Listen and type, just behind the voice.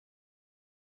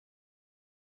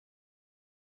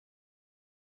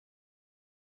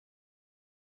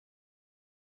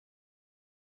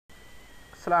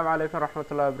السلام عليكم ورحمة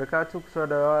الله وبركاته. كسر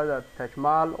دواد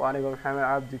تجمال وأنا محمد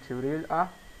عبد جبريل.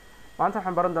 maanta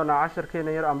waxaan baran doonaa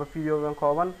casharkeena yar ama videogan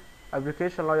kooban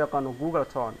application loo yaqaano Google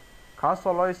Ton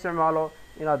kaasoo loo isticmaalo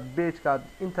inaad page-ka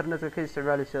internetka ka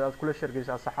isticmaalaysid aad kula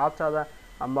sheergeyso asxaabtaada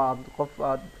ama qof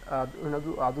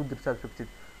aad u dirtaad rabtid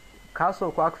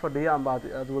kaasoo ku ag fadhiya ama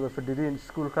aad wada fadhidiin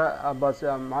iskuulka ama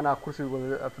macnaha kursiga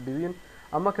wada fadhidiin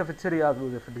ama cafeteria aad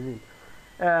wada fadhidiin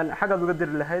xagaad uga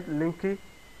diri lahayd linki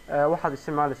waxaad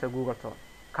isticmaalaysaa Google Ton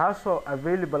kaasoo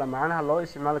available macnaha loo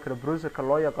isticmaali karo browserka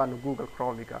loo yaqaano Google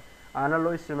Chrome أنا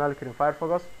لو استعمال كريم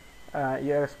فايرفوكس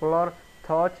يا إكسبلور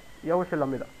توج يا وحي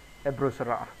لميدا البروسر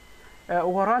راه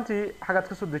وهرانتي حاجات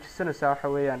كسر دجسنا ساحة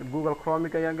ويان جوجل كروم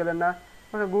كيان قلنا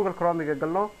مثلا جوجل كروم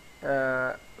قلنا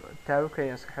تابو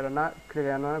كيان سحرنا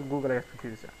كلينا جوجل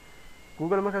يفتكيسا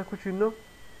جوجل ما كان كوتشينو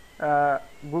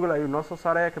جوجل أيو نص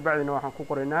صارية كبعد إنه عن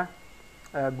كوكورينا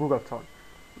جوجل تون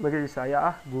مجلي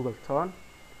سايا جوجل تون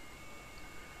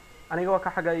أنا جوا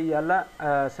كحاجة يلا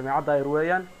سماعات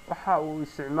دايرويان وحاول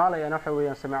استعمالها أنا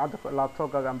حويان سماعات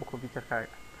لابتوب جنب الكمبيوتر كاي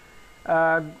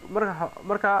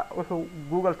مركا وحو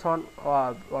جوجل تون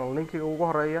واللينك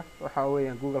وجهرية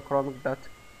وحاويان جوجل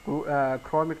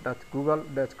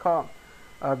chromic.google.com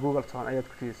جوجل تون أيات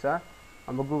كتيسة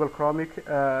أما جوجل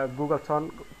جوجل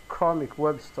تون chromic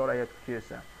ويب ستور أيات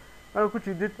كتيسة أنا كنت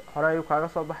جديد هرايو كاغا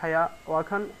صباحيا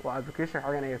وكان وأبليكيشن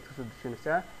حاجة أيات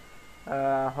كتيسة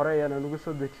هرايا أنا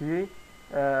نقصد ذكي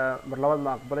مرلوات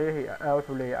ما أقبله أو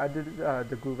لي عدد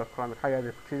the Google Chrome حاجة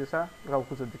ذي كذا غاو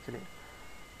كوسد ذكي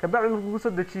كبعد من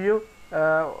كوسد ذكيه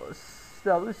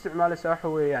استعمال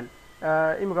ساحوي يعني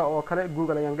إما أو كله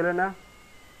جوجل ينقلنا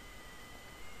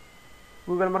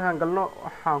جوجل مرة نقلنا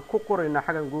حن كوكور إن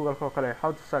حاجة جوجل كله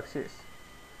how to success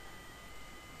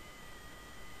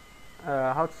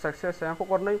how to success يعني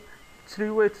كوكورني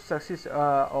 3 way to success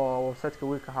أو website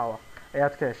كويك هوا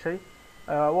أيات كشيء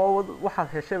waxaad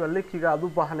heshay linkiga aad u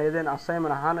baahnaydeen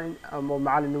assignment ahaan ama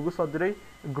macallin ugu soo diray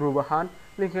group ahaan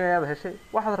linkiga aad heshay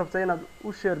waxaad rabtay inaad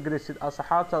u share gareysid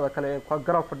asxaabtaada kale ee ku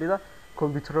garab fadhida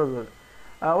kombiyuutarada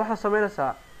waxaad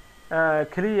sameynaysaa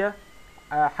kaliya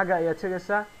xaga ayaa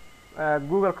tagaysaa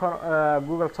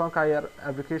Google Tonka yar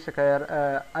application ka yar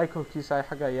icon-kiisa ay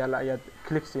xaga yaala ayaad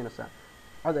click siinaysaa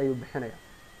cod ayuu bixinayaa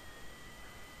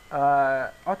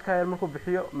codka yar markuu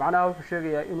bixiyo macnaha wuxuu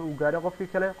sheegayaa inuu gaaray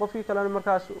qofkii kale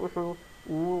markaas wuxuu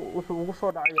ugu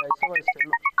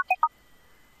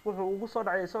soo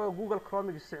dhacay isagoo Google Chrome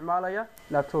isticmaalaya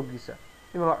laptopkiisa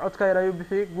imika codka yar ayuu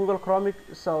bixiyay Google Chrome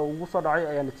soo ugu soo dhacay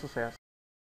ayaan tusayaa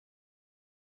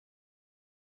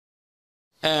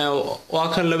waa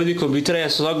kan labadii computer ay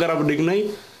soo garab dhignay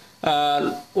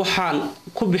waxaan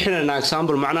ku bixinaynaa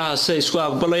example macnaha say isku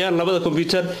aqbalayaan labada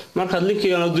computer markaad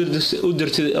linkiga u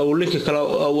dirtid oo linki kale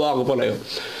uu aqbalayo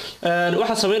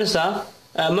waxaad sameynaysaa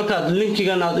markaad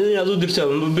linkiga inaad u dirtid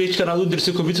page-kan aad u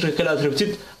dirtid computerka kale aad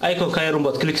rabtid icon-ka yar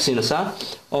baad click siinaysaa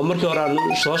oo markii hore aan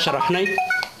soo sharaxnay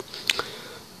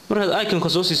markaad icon-ka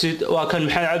soo siisid waa kan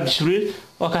maxay cabdi jibriil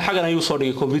waa ka xagan ayuu soo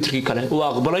dhigay computerkii kale uu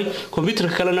aqbalay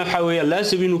computerka kalena waxa weeye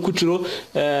laasib inuu ku jiro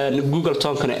Google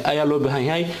Tonkane ayaa loo baahan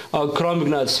yahay oo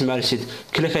Chrome-na aad isticmaalisid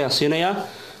click ayaan siinayaa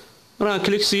markaan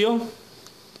click siiyo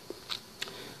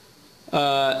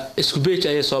isku page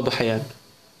ayay soo baxayaan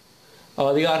oo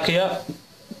adiga arkaya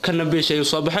kana page ayuu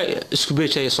soo baxay isku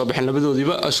page ayay soo baxeen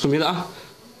labadoodiba isku mid ah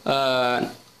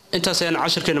intaas ayaan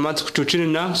casharkeena maanta ku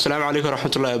joojinaynaa. Assalaamu calaykum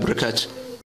waraxmatullaahi wabarakaatuh.